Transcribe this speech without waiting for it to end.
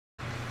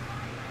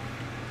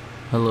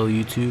Hello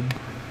YouTube.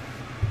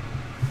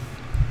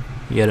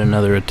 Yet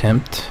another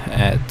attempt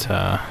at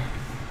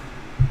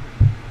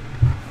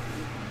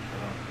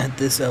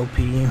this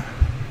LP.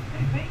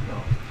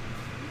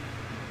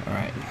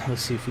 Alright,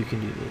 let's see if we can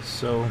do this.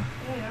 So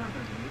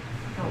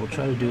I will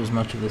try to do as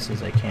much of this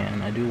as I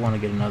can. I do want to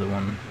get another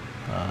one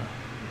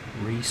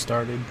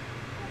restarted.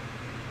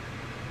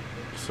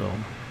 So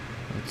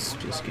let's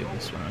just give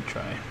this one a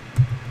try.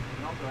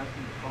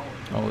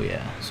 Oh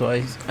yeah, so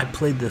I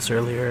played this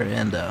earlier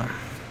and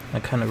I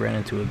kind of ran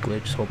into a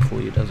glitch.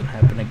 Hopefully it doesn't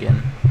happen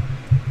again.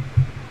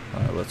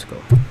 Let's go.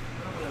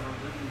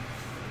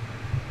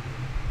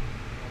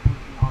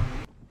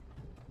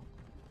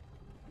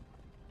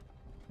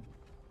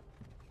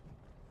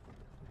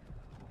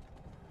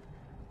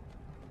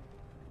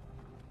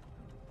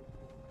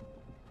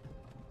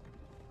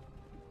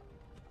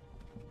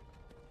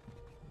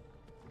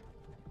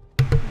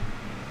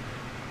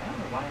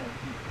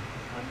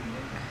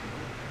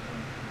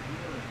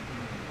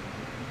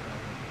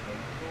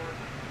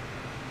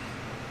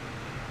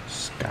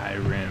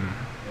 Skyrim.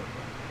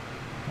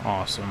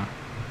 Awesome.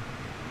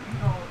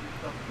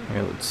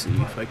 Here, let's see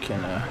if I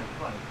can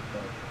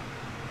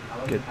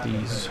get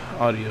these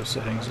audio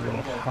settings a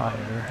little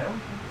higher.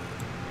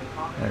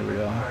 There we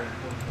go.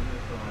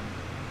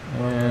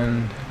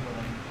 And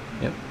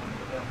yep.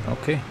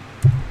 Okay.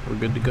 We're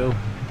good to go.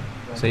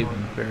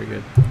 Saving. Very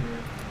good.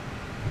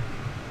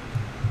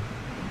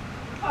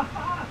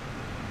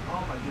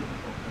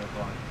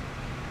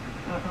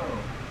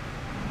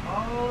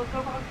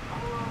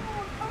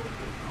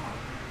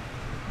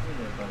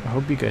 I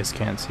hope you guys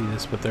can't see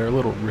this, but there are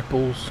little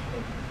ripples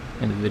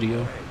in the video.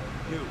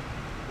 You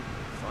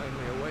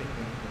finally awake.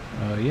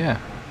 Yeah.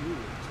 You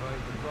trying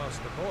to cross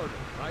the border,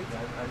 right?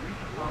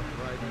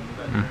 Right into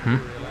that Mm-hmm.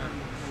 Imperial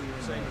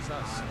ambush, same as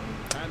us.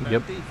 And that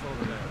Yep. thief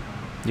over there.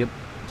 Yep.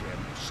 Damn you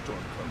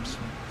stormcloaks.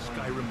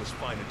 Skyrim was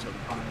fine until you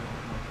came.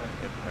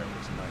 Empire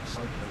was nice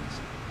and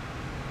lazy.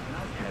 We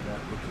had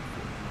been looking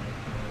for you.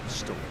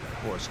 Stole that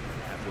horseman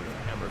halfway to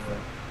Hammerfell.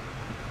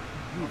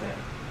 You then,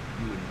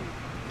 you and me,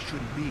 we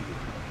shouldn't be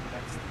here.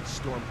 That's the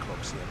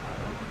stormcloaks the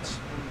Empire wants.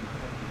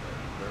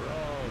 We're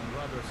all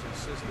brothers and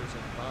sisters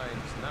in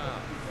pines now.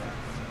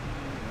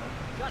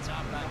 Shut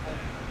up back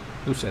there.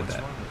 Who said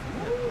that?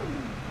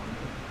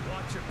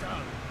 Watch your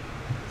tongue.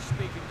 You're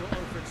speaking to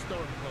Ulfrid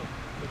Stormcloak,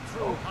 the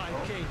true High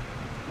King.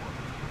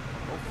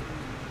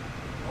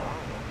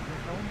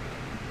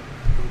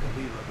 You're the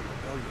leader of the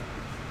rebellion.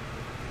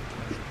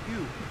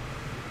 You.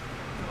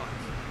 God,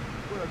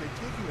 where are they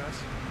taking us?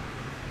 I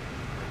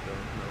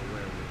don't know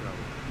where we're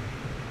going.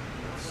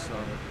 There's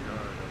some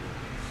guard over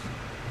us.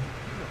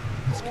 No,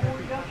 this can't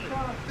be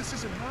happening. This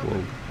isn't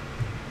happening. Whoa.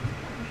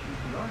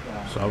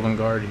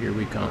 Sovngarde, here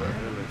we come. What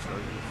village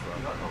are you from,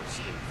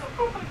 Steve?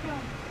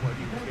 Why do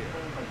you care?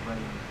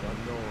 The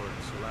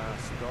Nord's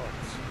last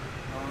thoughts.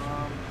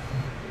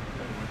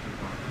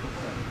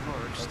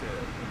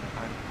 Rorikstead.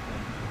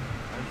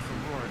 I'm from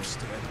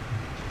Rorikstead.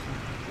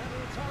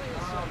 General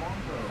Tullius,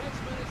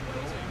 headsman is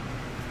waiting.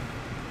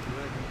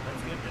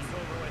 Let's get this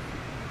over with.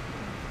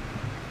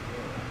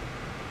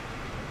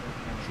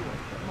 Sure,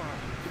 Mark,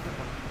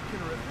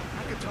 Kinneret,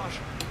 Akatosh,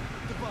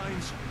 the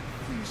Vines,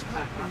 please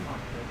help me.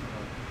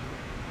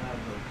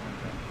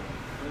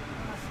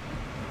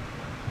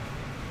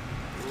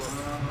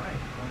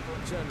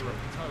 General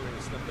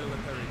Tullius, the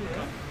military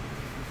cut.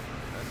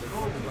 And it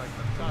looks like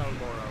the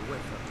Thalmor are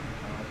with him.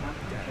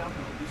 Damn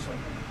knows.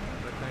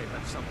 But they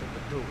had something to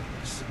do with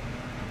this.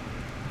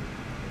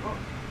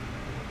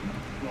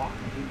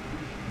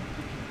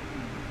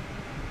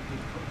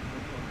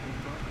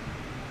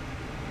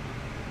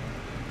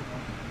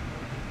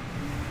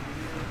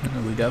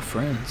 We got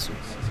friends. I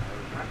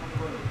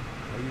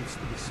used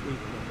to be sleeping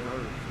on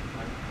Earth.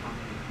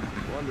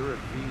 Wonder if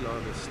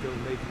Velod is still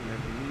making that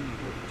mead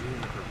with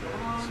juniper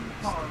berries.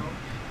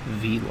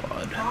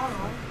 Velod.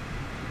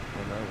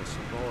 When I was a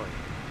boy,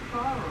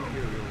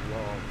 Imperial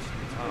walls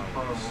and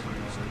towers used to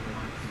make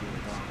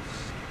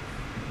fences.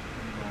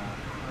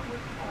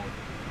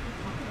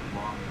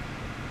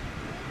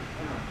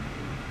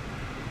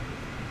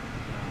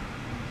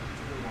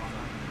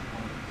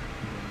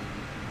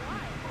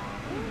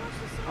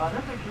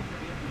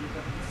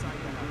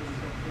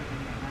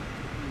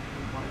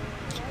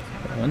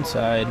 One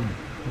side,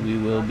 we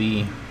will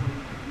be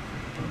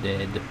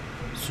dead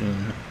soon.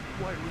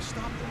 Why did we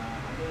stop them?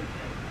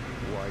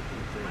 Why did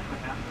they?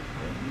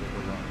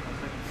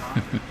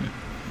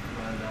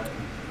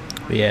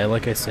 But yeah,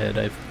 like I said,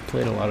 I've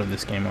played a lot of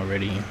this game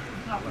already.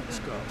 Let's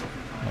go.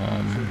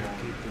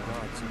 Keep the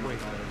gods away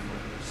from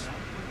us.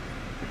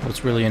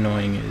 What's really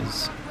annoying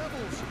is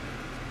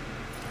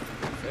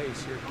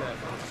Face your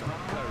death with some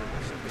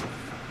clarity.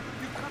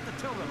 You've got to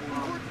tell them we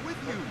weren't with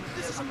you.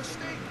 This is a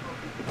mistake.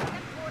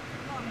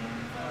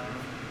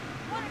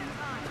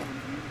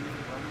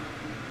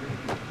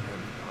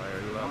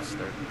 Empire loves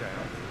their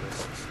damn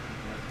lists.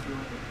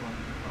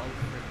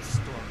 Ulfrid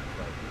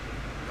Stormcloak,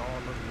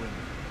 Dawn of Wind.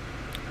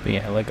 but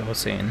yeah, like I was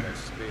saying, Their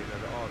speed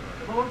and honor.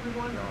 Hello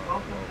everyone,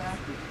 welcome back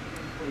to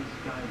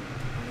Skyrim.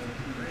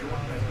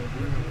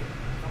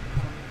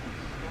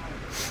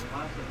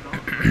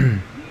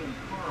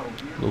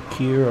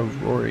 Kier of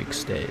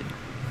Rorikstead.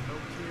 No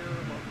care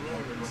about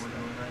Rollins.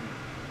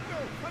 No,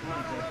 I'm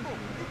not a rebel.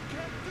 You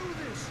can't do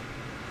this.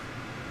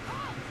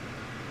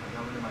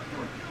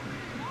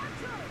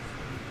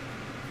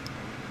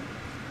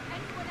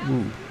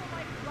 Ooh.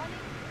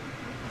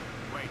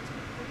 Wait.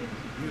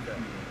 You there.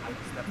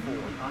 Step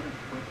forward.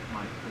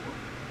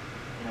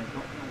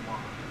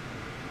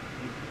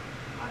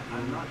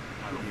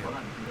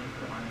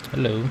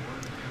 Hello.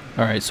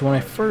 Alright, so when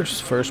I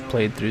first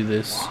played through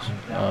this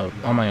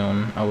on my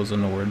own, I was a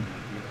Nord.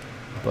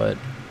 But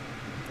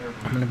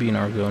I'm going to be an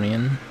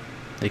Argonian.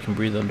 They can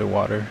breathe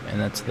underwater,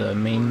 and that's the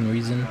main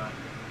reason.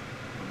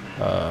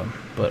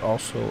 But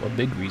also a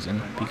big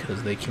reason,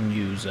 because they can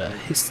use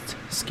hist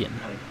skin.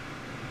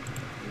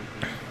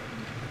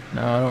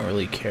 Now, I don't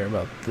really care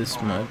about this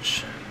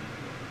much.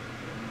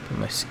 But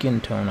my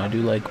skin tone, I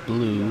do like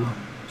blue.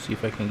 See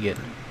if I can get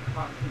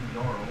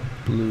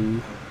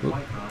blue. Oop.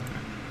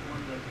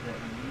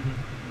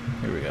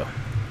 Here we go.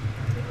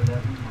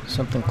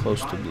 Something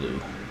close to blue.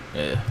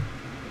 Yeah.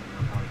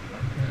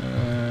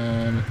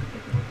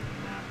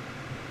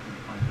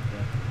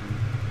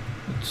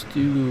 Let's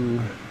do.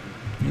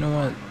 You know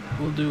what?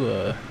 We'll do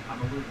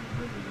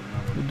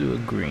a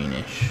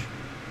greenish.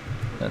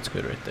 That's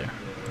good right there.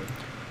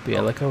 But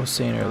yeah, like I was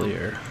saying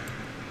earlier,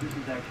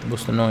 the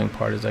most annoying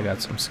part is I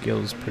got some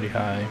skills pretty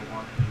high,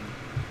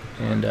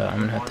 and I'm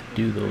gonna have to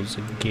do those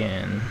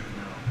again.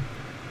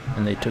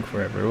 And they took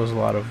forever. It was a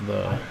lot of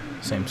the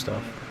same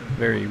stuff,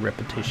 very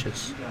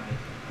repetitious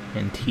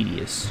and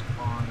tedious.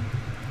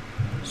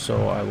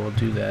 So I will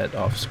do that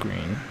off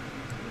screen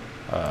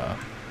as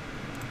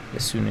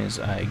soon as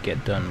I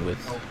get done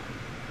with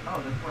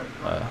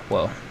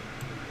well,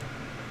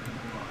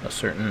 a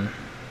certain,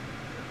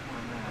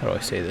 how do I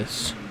say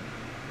this?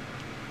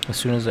 As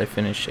soon as I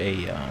finish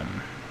a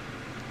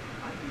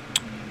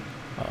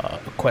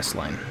quest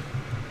line.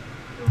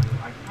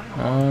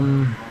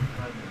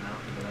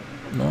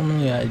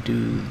 Normally I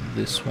do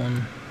this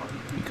one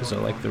because I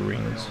like the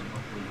rings.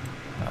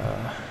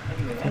 I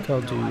think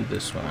I'll do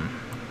this one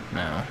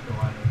now,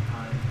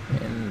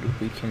 and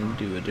we can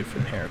do a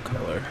different hair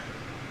color.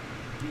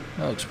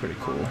 That looks pretty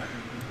cool.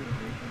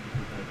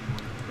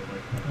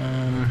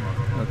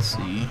 Let's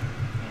see.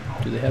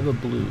 Do they have a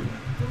blue?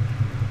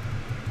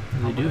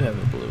 They do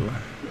have a blue.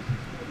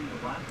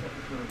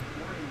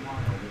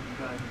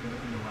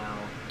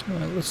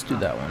 Alright, let's do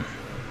that one.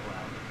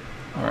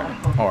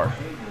 Alright, R.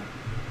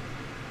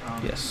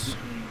 Yes.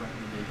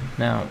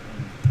 Now,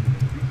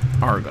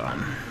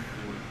 Argon.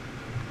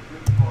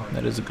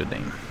 That is a good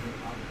name.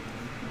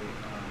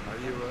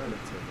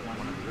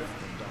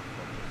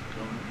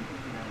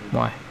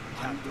 Why?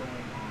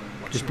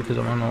 Just because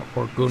I'm an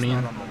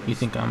Argonian, you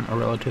think I'm a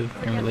relative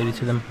and related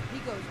to them?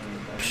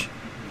 Psh.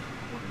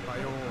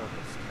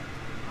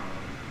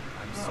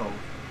 I'm so.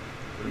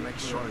 We'll make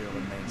sure you'll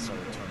remain so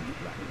eternally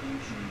black.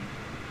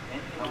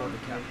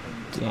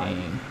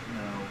 Dang.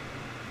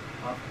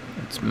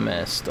 It's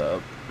messed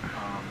up.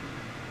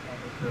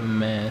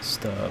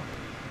 Messed up.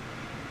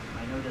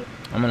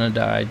 I'm gonna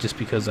die just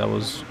because I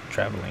was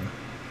traveling.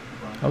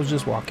 I was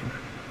just walking.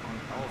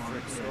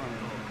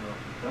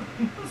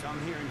 Some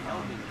here in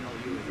hell can call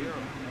you a hero,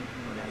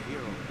 but a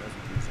hero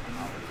doesn't use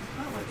power.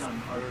 Let's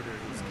murder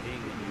his king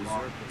and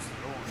usurp his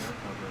throne.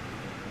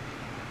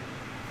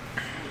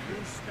 You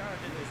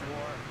started this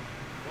war,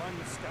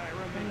 plunged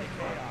Skyrim into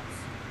chaos,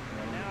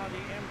 and now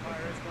the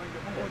Empire is going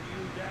to put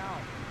you down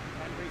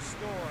and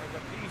restore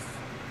the peace.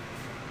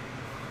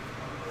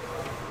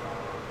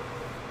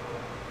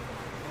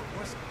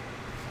 What's it?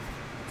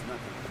 It's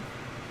nothing.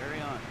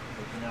 Carry on.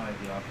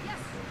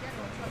 Yes,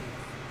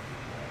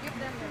 give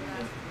them their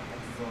last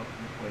breaths.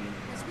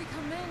 As we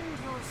commend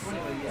your souls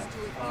to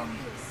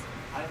Ethereus,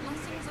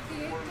 blessings of the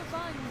eight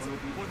divines.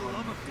 For the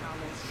love of God,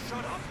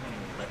 shut up.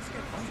 Let's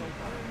get home.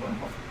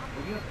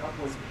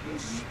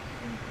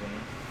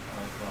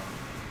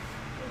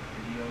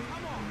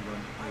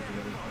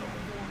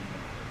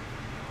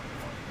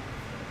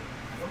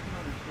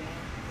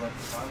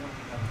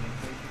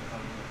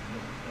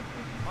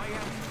 My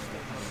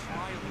ancestors are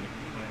smiling at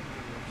me.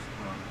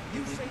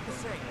 You say the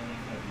same.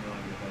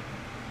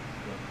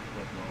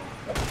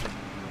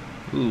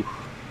 Ooh.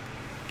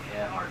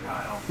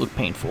 Look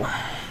painful.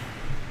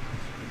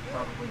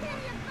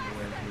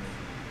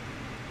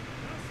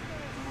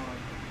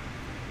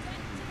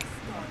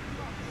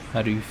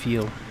 How do you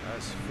feel,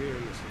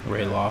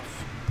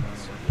 Rayloff?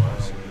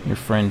 Your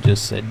friend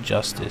just said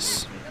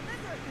justice.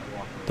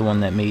 The one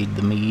that made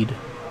the mead.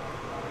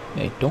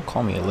 Hey, don't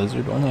call me a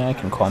lizard. Only I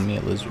can call me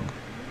a lizard.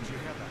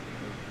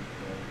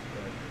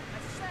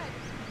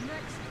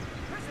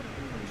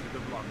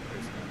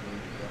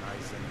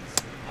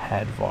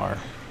 Hadvar.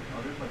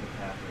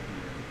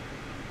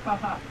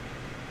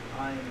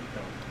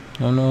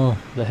 Oh no,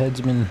 the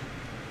headsman.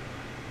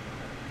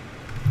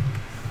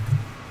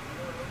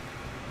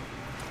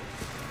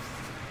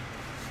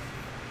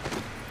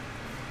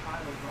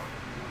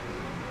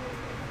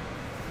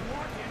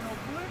 What in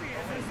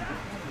oblivion is that?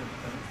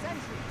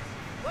 Sentries,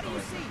 what do you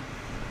see?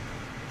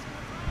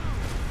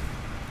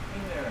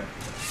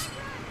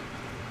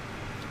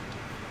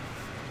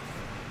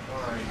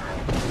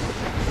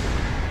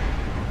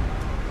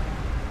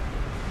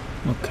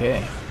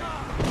 Okay.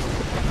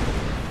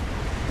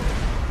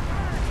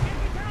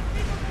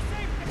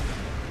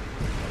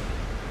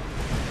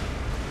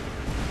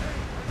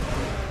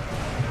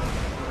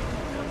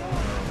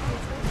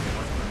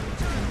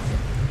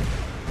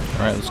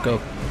 Alright, let's go.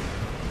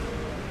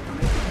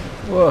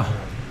 Whoa.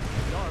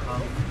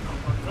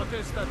 What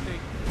is that thing?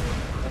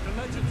 The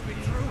legends be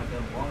true?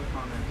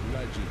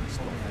 Legends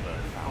don't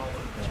learn.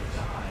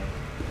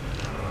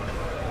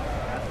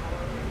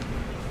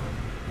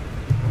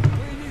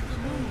 We need to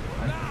move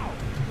now!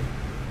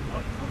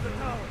 Up to the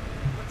tower.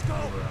 Let's go!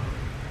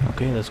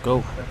 Okay, let's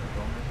go.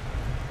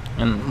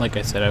 And like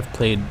I said, I've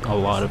played a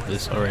lot of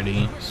this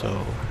already,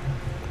 so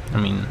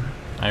I mean,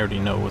 I already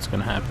know what's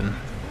gonna happen.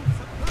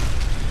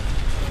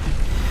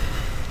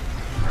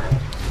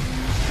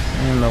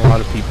 And a lot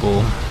of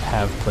people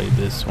have played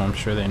this, so I'm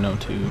sure they know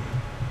too. In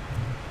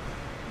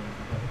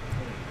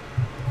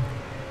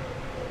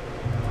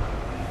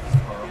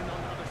on the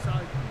other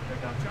side.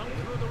 Jump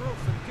through the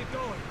roof and keep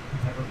going.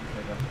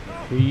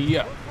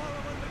 Yeah.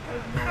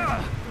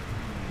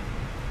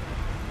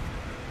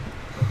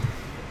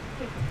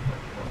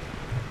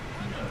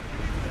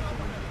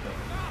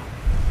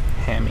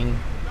 Hamming.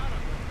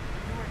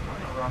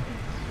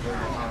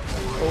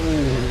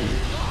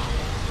 Oh.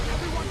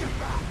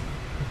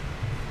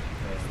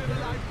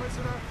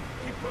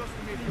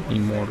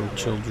 Immortal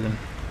children.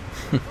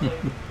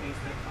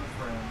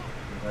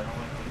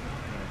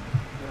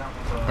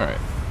 Alright.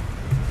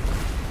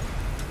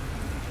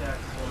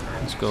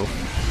 Let's go.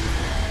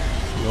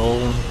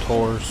 Yol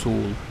Tor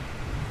Sul.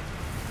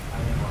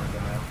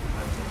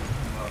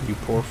 You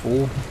poor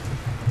fool.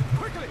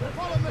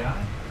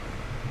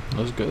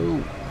 Let's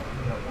go.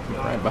 I'm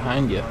right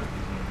behind you.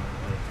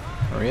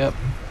 Hurry up.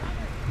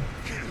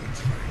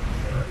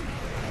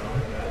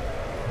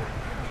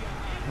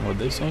 What'd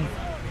they say?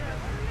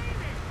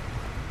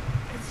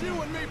 It's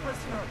you and me,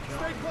 prisoner.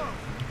 Stay close.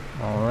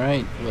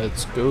 Alright,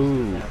 let's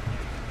go.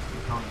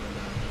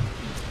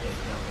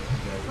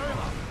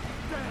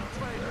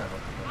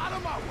 Out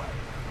of my way.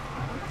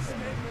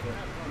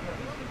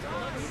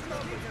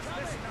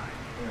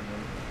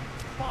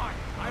 Fine.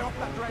 I hope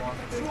that dragon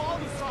takes you all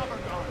the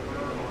Sovereign Guard.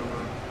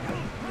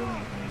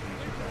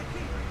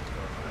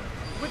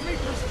 With me,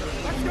 prisoner.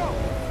 Let's go.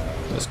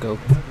 Let's go.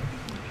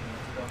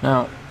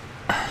 Now,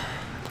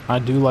 I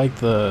do like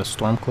the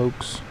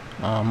Stormcloaks,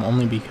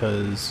 only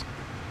because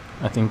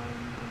I think,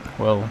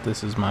 well,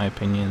 this is my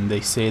opinion,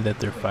 they say that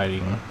they're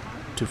fighting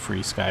to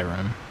free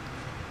Skyrim.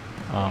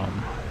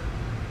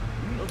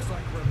 Looks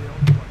like we're the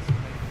only ones who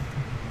made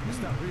it. Is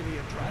that really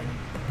a dragon?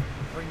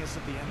 Bring us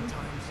at the end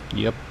times?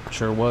 Yep,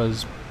 sure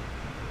was.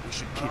 We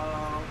should keep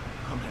moving.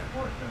 Come here.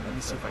 Let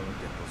me see if I can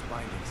get those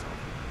bindings off.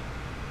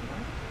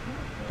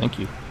 Thank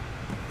you.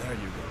 There you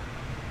go.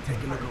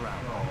 Take a look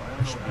around.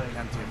 There should be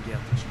plenty of gear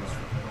to choose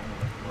from.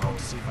 I want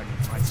to see if I can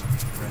find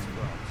something for his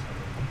bones.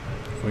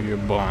 For your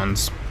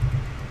bonds.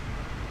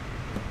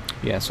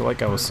 Yeah, so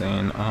like I was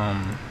saying,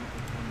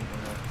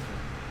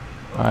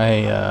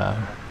 I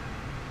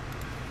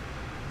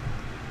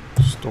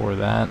store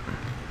that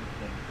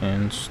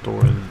and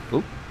store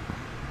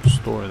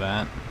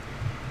that.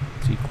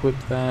 Let's equip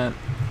that.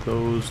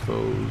 Those.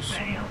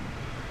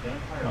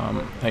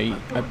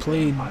 I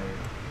played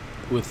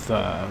with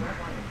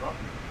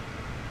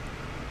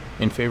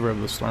in favor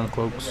of the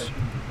Stormcloaks,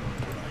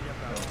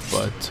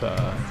 but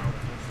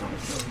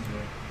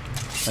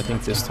I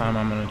think this time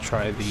I'm gonna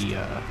try the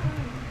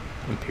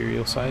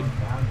Imperial side.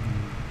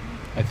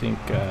 I think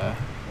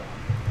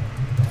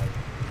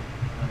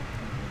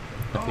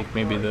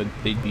maybe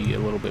they'd be a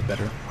little bit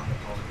better.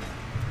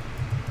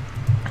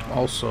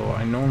 Also,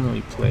 I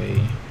normally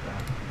play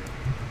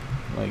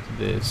like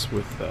this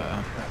with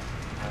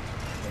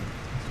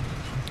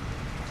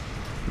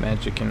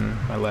magic in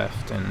my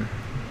left and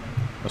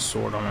a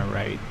sword on my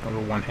right, or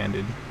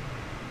one-handed.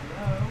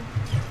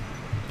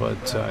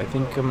 But I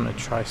think I'm gonna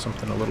try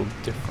something a little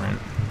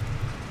different.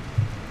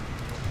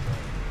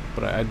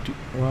 But I do,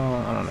 well,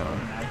 I don't know.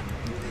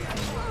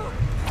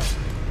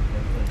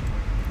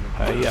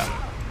 Yeah.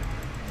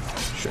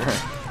 Sure.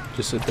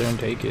 Just sit there and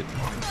take it.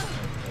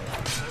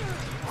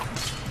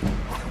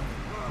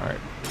 Alright.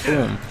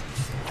 Boom.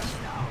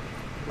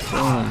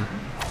 Boom.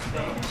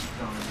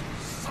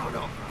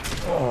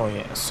 Oh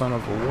yeah, son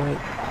of a what?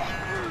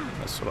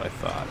 That's what I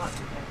thought.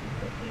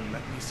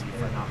 Let me see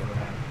if I can get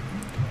that.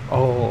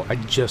 Oh, I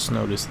just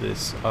noticed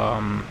this.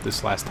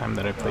 This last time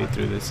that I played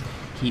through this,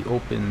 he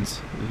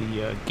opens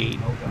the gate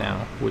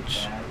now,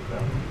 which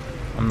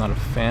I'm not a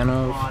fan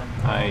of.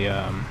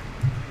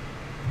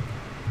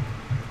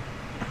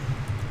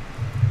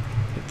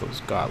 Get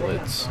those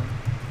gauntlets.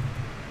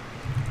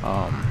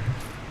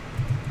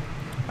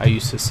 I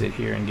used to sit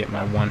here and get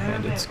my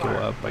one-handed skill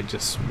up by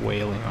just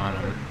wailing on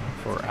him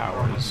for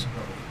hours.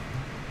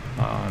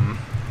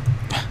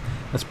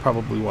 That's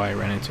probably why I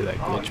ran into that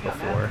glitch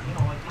before,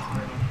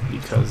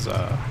 because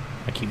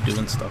I keep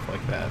doing stuff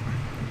like that.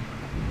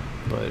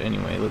 But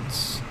anyway,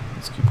 let's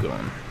keep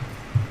going.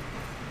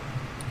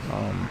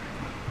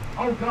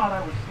 Oh God,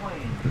 I was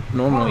slain.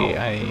 Normally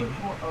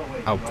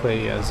I'll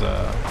play as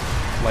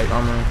light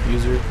armor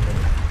user.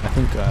 I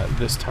think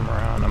this time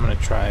around I'm gonna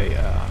try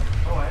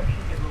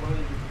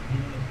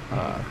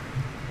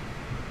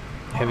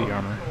heavy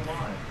armor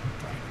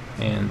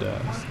and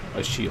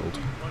a shield.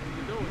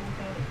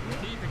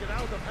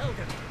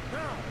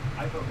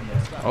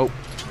 Oh,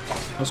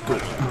 that's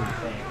good.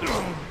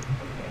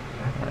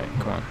 Alright,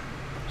 come on.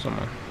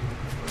 Someone.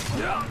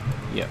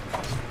 Yep.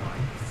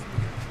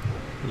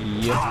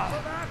 Yep.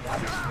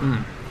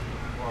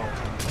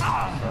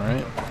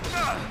 Alright.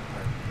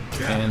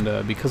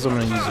 And because I'm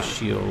going to use a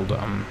shield,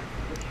 I'm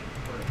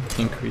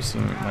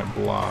increasing my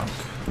block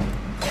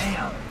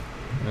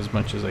as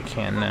much as I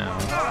can now.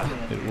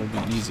 It will be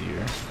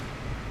easier.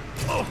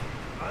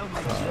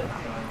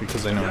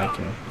 Because I know I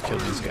can kill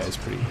these guys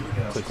pretty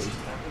quickly.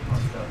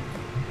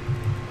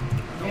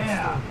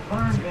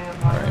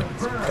 Alright,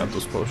 got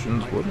those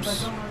potions.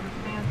 Whoops.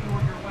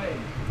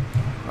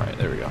 Alright,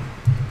 there we go.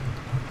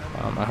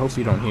 I hope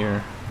you don't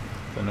hear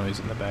the noise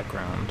in the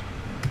background,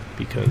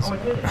 because I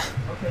don't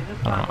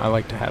know, I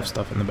like to have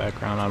stuff in the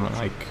background. I don't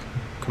like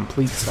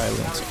complete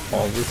silence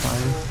all the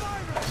time.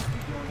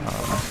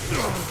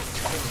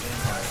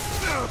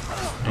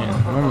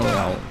 And normally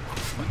I'll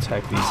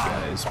attack these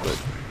guys,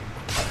 but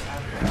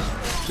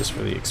just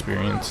for the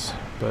experience.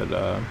 But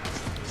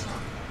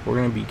we're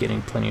going to be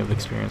getting plenty of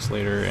experience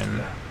later,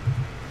 and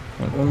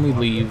when we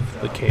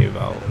leave the cave,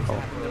 I'll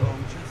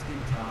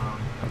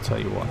tell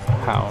you what,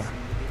 how.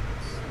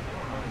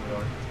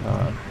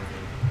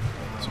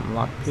 Some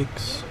lock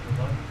picks.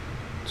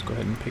 Let's go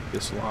ahead and pick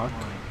this lock.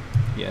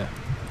 Yeah.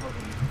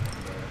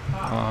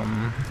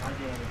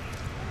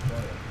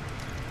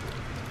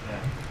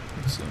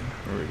 Let's see.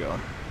 Here we go.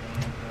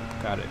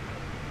 Got it.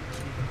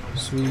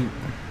 Sweet.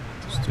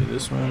 Let's do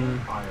this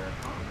one.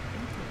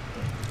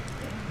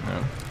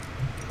 No.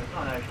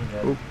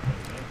 Oop.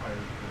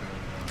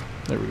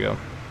 There we go.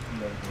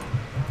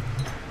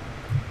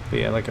 But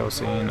yeah, like I was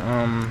saying,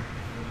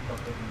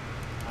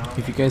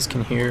 if you guys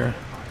can hear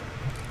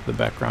the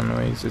background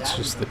noise, it's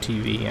just the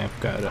TV. I've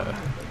got a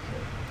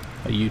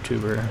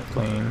YouTuber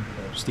playing,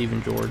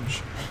 Stephen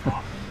George.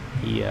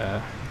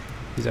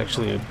 He's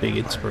actually a big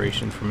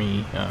inspiration for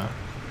me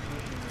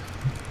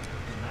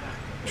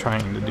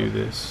trying to do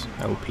this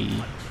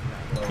LP.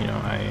 You know,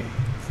 I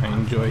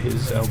enjoy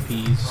his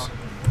LPs,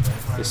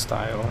 his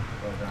style.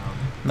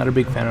 Not a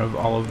big fan of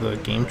all of the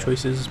game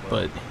choices,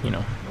 but you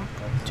know,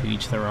 to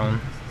each their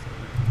own.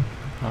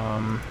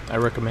 I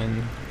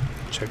recommend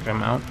checking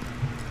them out.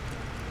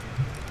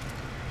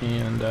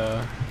 And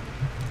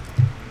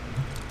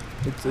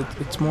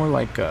it's more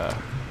like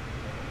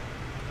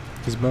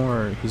he's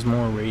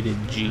more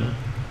rated G.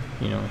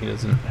 You know, he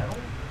doesn't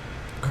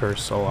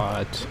curse a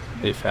lot,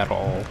 if at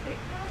all,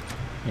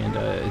 and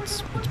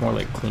it's more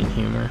like clean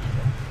humor,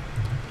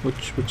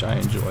 which I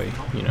enjoy.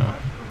 You know.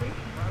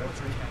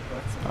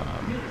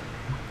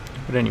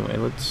 But anyway,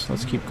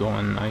 let's keep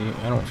going.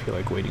 I don't feel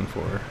like waiting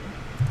for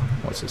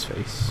what's his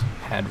face,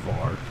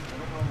 Hadvar.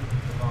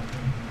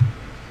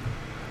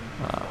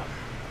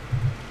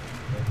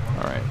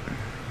 Alright.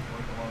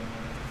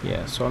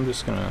 Yeah, so I'm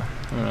gonna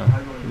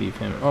leave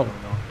him. Oh,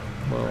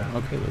 well,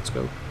 okay, let's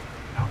go.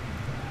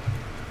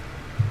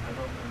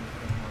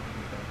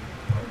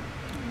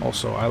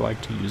 Also, I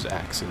like to use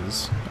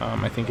axes.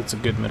 I think it's a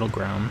good middle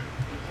ground.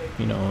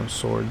 You know,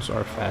 swords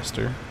are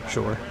faster,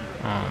 sure.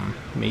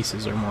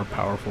 Maces are more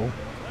powerful,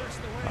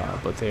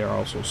 but they are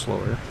also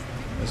slower,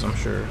 as I'm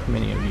sure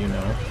many of you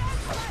know.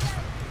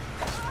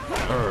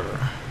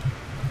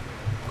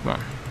 Come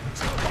on.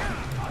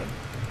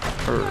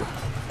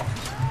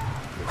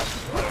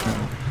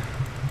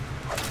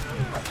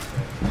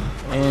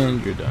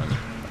 And you're done.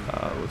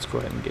 Let's go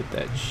ahead and get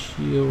that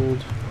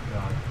shield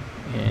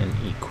and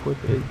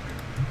equip it.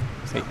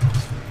 Hey.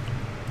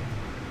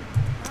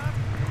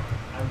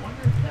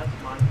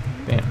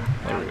 Bam.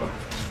 There we go.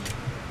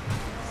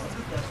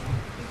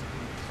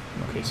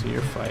 Okay, so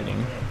you're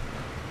fighting.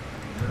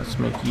 Let's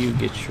make you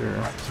get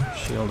your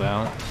shield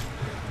out,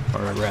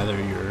 or rather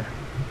your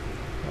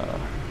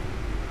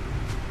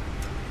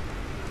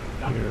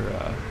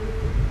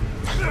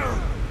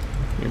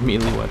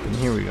melee weapon.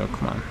 Here we go.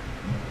 Come on.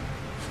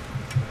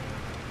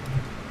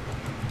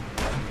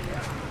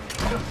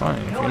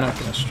 Fine. If you're not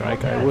gonna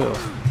strike, I will.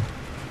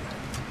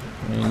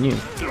 And you,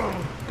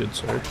 good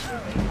sir.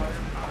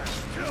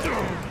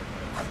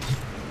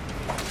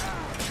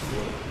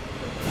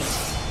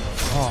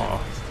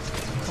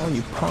 Oh,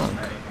 you punk.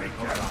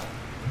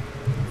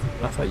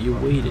 I thought you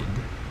waited.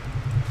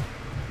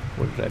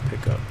 What did I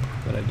pick up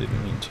that I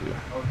didn't mean to?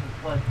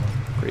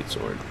 Great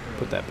sword.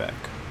 Put that back.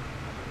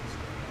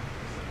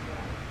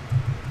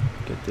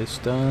 Get this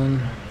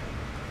done.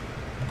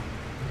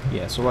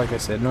 Yeah, so like I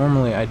said,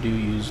 normally I do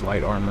use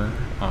light armor.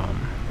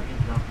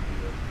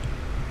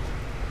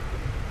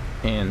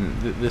 And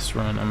this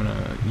run I'm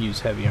gonna use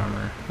heavy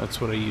armor.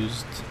 That's what I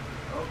used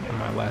in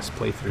my last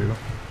playthrough.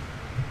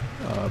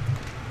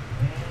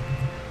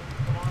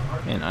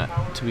 And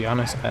to be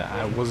honest,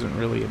 I wasn't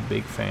really a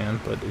big fan,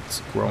 but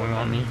it's growing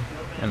on me,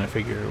 and I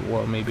figure,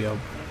 well, maybe I'll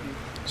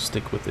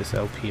stick with this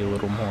LP a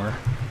little more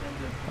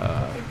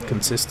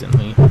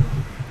consistently.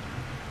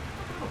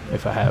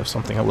 if I have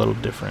something a little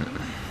different.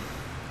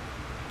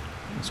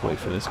 Let's wait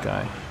for this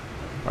guy.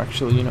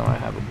 Actually, you know, I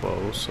have a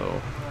bow,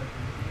 so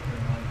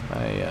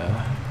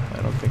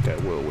I don't think I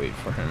will wait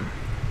for him.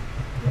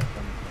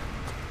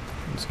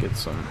 Let's get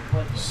some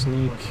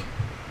sneak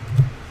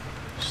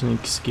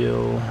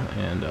skill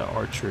and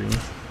archery in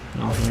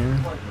here.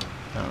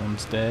 That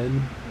one's dead.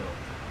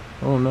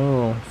 Oh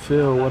no,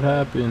 Phil, what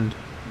happened?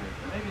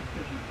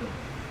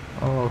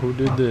 Oh, who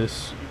did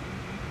this?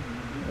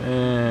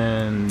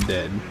 And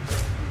dead.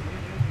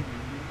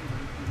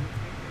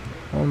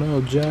 Oh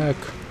no, Jack.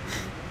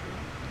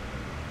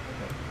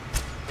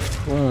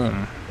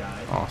 Boom.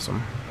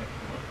 Awesome.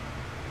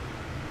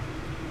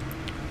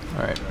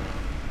 Alright.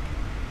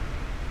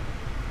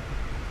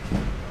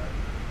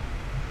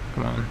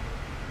 Come on.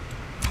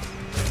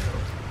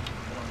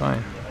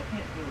 Fine.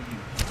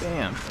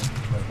 Bam.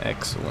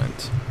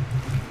 Excellent.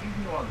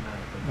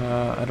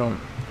 I don't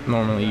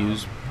normally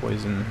use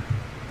poison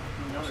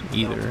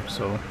either,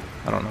 so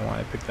I don't know why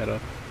I picked that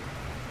up.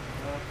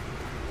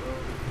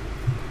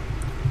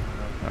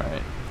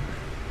 Alright.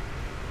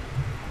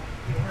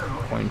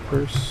 Coin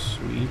purse,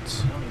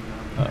 sweet.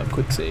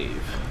 Quick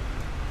save.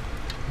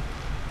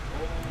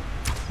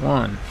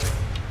 1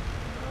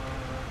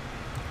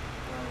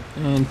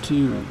 and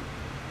 2.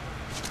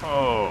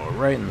 Oh,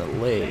 right in the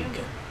leg.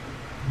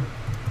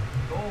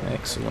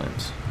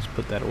 Excellent. Let's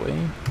put that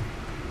away.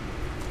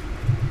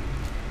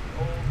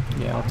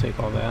 Yeah, I'll take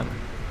all that.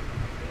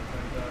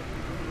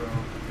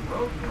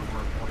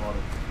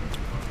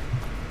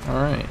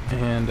 Alright,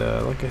 and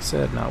like I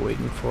said, not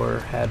waiting for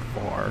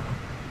Hadvar.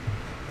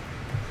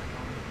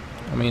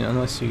 I mean,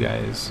 unless you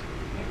guys,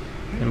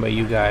 and by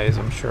you guys,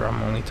 I'm sure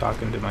I'm only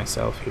talking to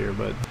myself here,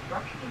 but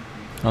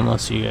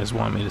unless you guys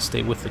want me to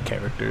stay with the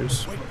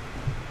characters,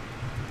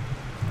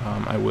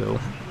 I will.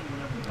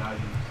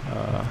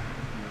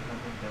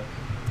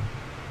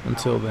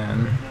 Until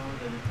then,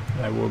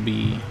 I will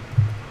be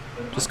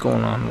just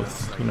going on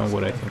with, you know,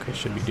 what I think I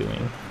should be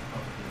doing.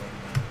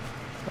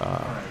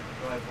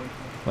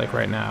 Like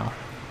right now,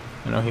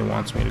 I know he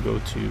wants me to go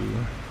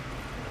to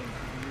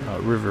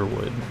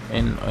Riverwood,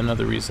 and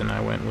another reason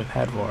I went with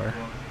Hadvar,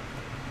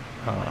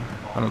 I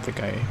don't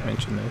think I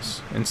mentioned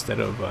this, instead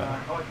of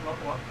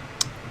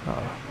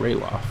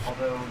Rayloff,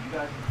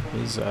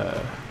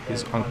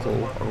 his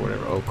uncle or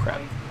whatever. Oh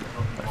crap,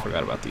 I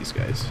forgot about these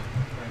guys.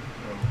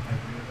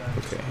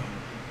 Okay,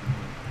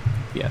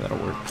 yeah, that'll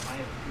work.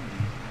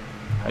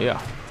 Oh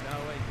yeah.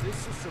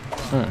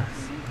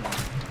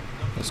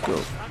 Let's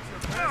go.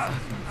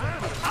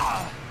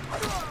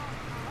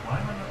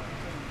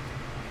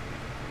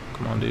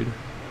 Come on, dude.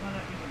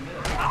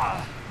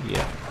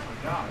 Yeah.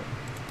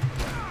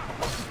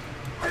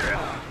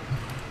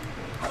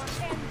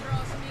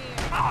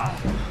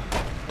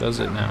 Does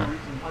it now?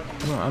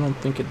 No, I don't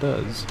think it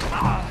does.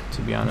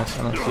 To be honest,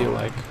 I don't feel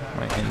like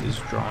my end is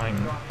drawing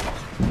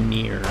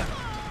near.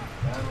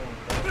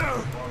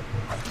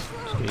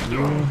 Okay,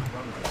 you.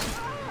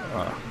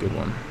 Ah, good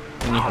one.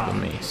 And you have a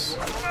mace.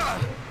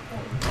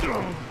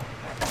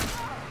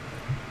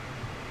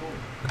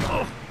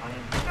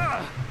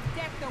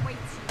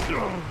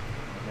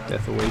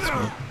 Death awaits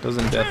me.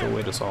 Doesn't death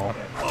await us all?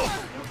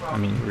 I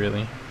mean,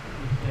 really.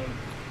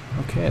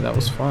 Okay, that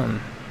was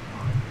fun.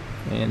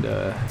 And,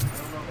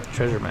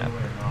 treasure map.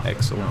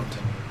 Excellent.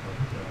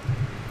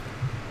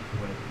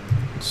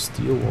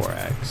 Steel war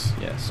axe.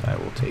 Yes, I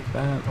will take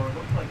that.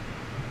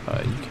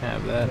 You can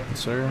have that,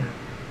 sir.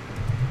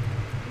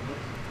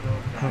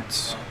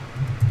 Let's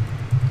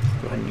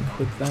go ahead and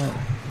equip that.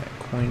 That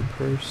coin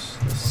purse.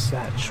 The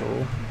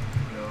satchel.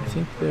 I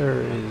think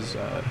there is,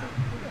 a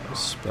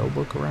spell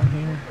book around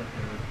here.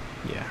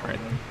 Yeah, right.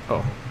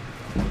 Oh,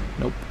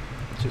 nope.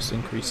 It just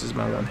increases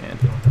my one hand.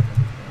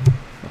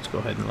 Let's go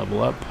ahead and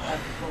level up.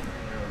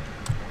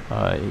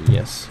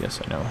 Yes,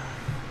 I know.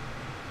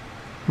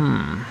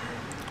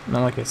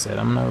 Now, like I said,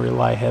 I'm gonna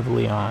rely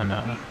heavily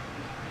on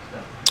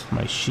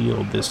my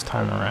shield this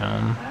time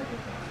around,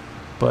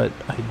 but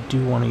I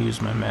do want to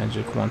use my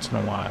magic once in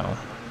a while.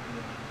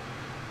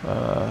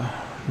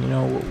 You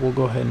know, we'll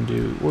go ahead and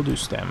we'll do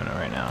stamina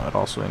right now. It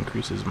also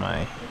increases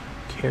my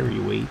carry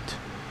weight.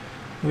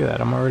 Look at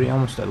that, I'm already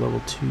almost at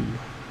level 2.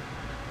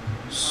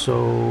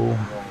 So,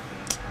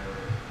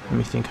 let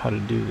me think how to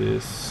do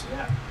this.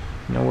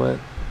 You know what?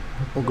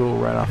 We'll go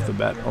right off the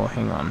bat. Oh,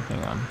 hang on.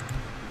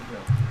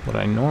 What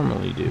I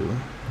normally do...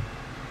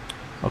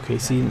 Okay,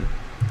 see...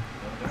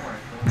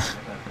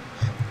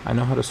 I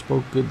know how to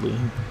spoke goodly.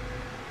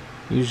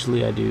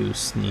 Usually I do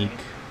sneak,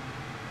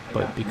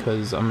 but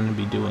because I'm going to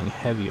be doing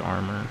heavy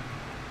armor,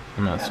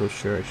 I'm not so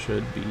sure I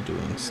should be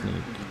doing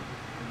sneak.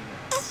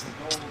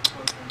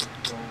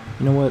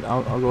 You know what,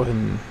 I'll go ahead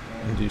and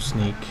do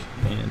sneak,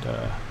 and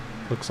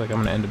looks like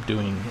I'm going to end up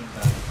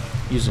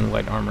using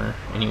light armor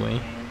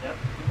anyway.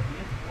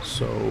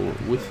 So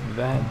with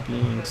that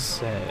being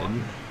said,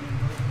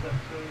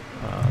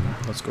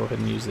 let's go ahead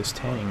and use this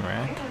tanning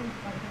rack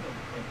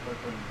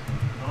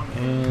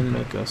and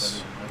make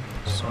us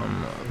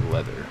some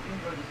leather.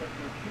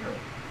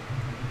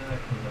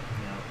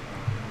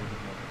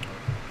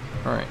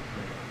 Alright,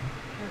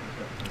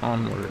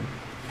 Onward.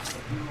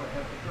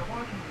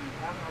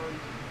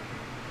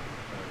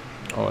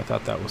 Oh, I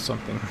thought that was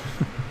something.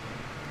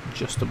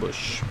 Just a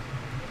bush.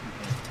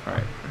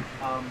 Alright.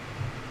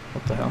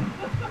 What the hell?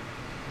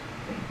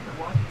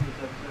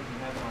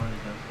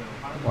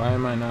 Why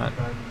am I not?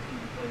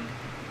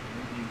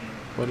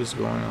 What is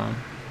going on?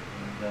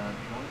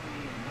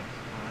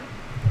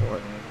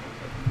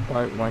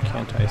 Why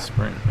can't I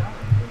sprint?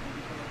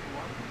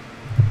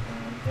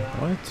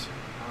 What?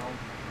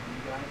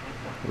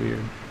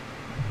 Weird.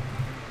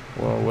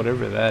 Well,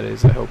 whatever that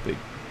is, I hope it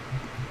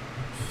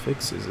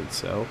fixes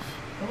itself.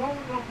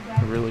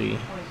 I really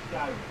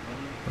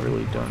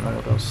don't know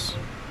what else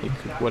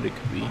what it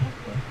could be.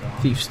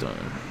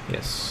 Thiefstone.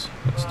 Yes,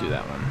 let's do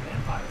that one.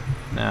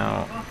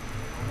 Now,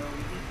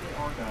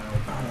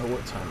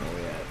 what time are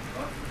we at?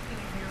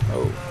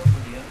 Oh,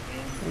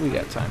 we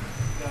got time.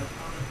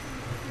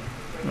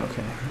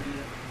 Okay.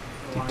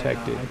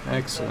 Detected.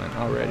 Excellent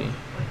already.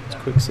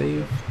 Let's quick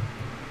save.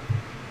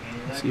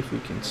 Let's see if we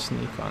can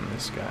sneak on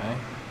this guy.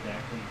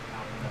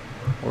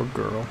 Or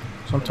girl.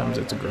 Sometimes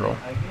it's a girl.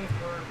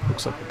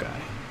 Looks like a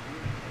guy.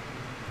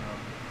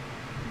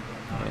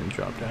 And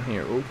drop down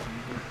here. Oh.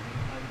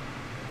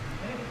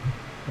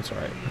 That's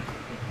alright.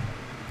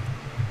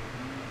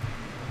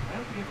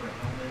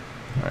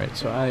 Alright,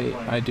 so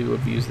I do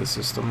abuse the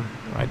system.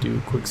 I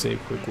do quick save,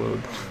 quick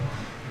load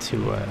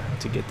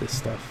to get this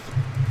stuff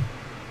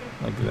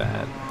like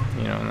that,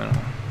 you know, and then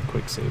I'll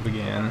quick save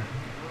again.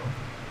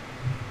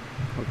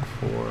 Look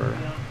for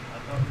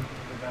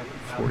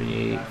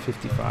 48,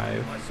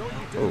 55.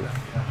 Oh,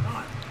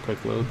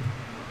 quick load.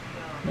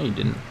 No, you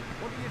didn't.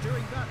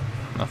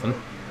 Nothing.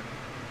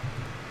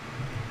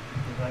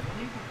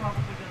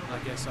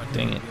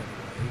 Dang it.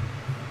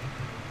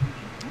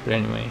 But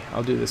anyway,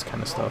 I'll do this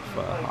kind of stuff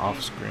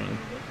off screen.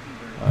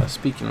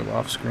 Speaking of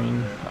off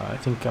screen, I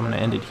think I'm going to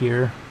end it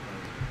here.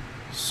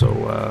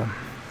 So,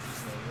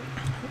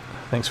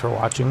 thanks for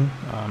watching.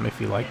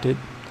 If you liked it,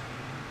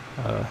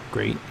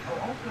 great.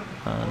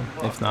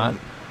 If not,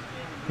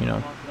 you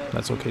know,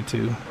 that's okay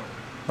too.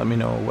 Let me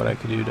know what I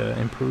could do to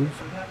improve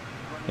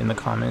in the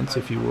comments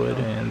if you would,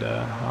 and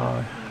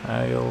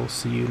I'll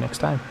see you next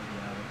time.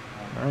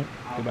 Alright,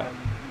 goodbye.